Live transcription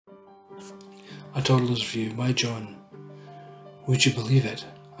A Toddler's View by John. Would you believe it?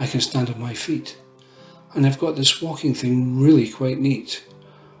 I can stand on my feet. And I've got this walking thing really quite neat.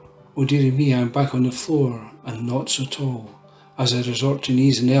 Oh dearie me, I'm back on the floor and not so tall, as I resort to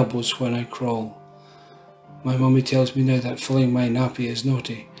knees and elbows when I crawl. My mummy tells me now that filling my nappy is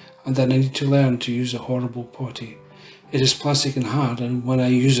naughty, and that I need to learn to use a horrible potty. It is plastic and hard, and when I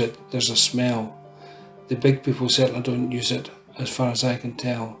use it, there's a smell. The big people certainly don't use it, as far as I can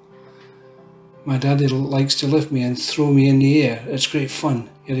tell. My daddy likes to lift me and throw me in the air. It's great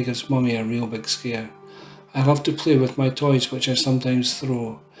fun. Here he gives mummy a real big scare. I love to play with my toys, which I sometimes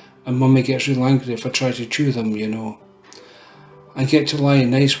throw, and mummy gets real angry if I try to chew them, you know. I get to lie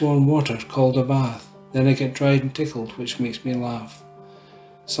in nice warm water called a bath. Then I get dried and tickled, which makes me laugh.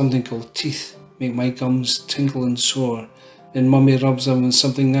 Something called teeth make my gums tingle and sore. Then mummy rubs them with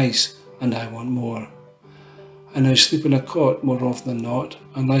something nice, and I want more. I now sleep in a cot more often than not,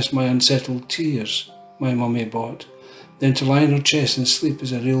 unless my unsettled tears my mummy bought. Then to lie on her chest and sleep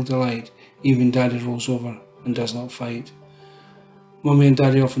is a real delight. Even daddy rolls over and does not fight. Mummy and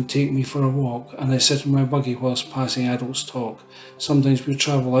daddy often take me for a walk, and I sit in my buggy whilst passing adults talk. Sometimes we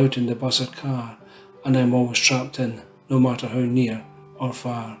travel out in the bus or car, and I'm always trapped in, no matter how near or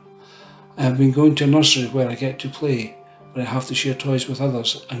far. I have been going to a nursery where I get to play, but I have to share toys with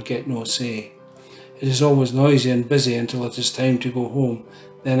others and get no say. It is always noisy and busy until it is time to go home.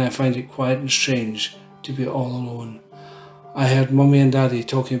 Then I find it quiet and strange to be all alone. I heard mummy and daddy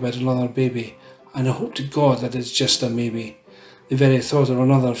talking about another baby, and I hope to God that it's just a maybe. The very thought of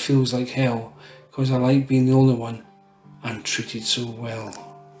another feels like hell, 'cause I like being the only one and treated so well.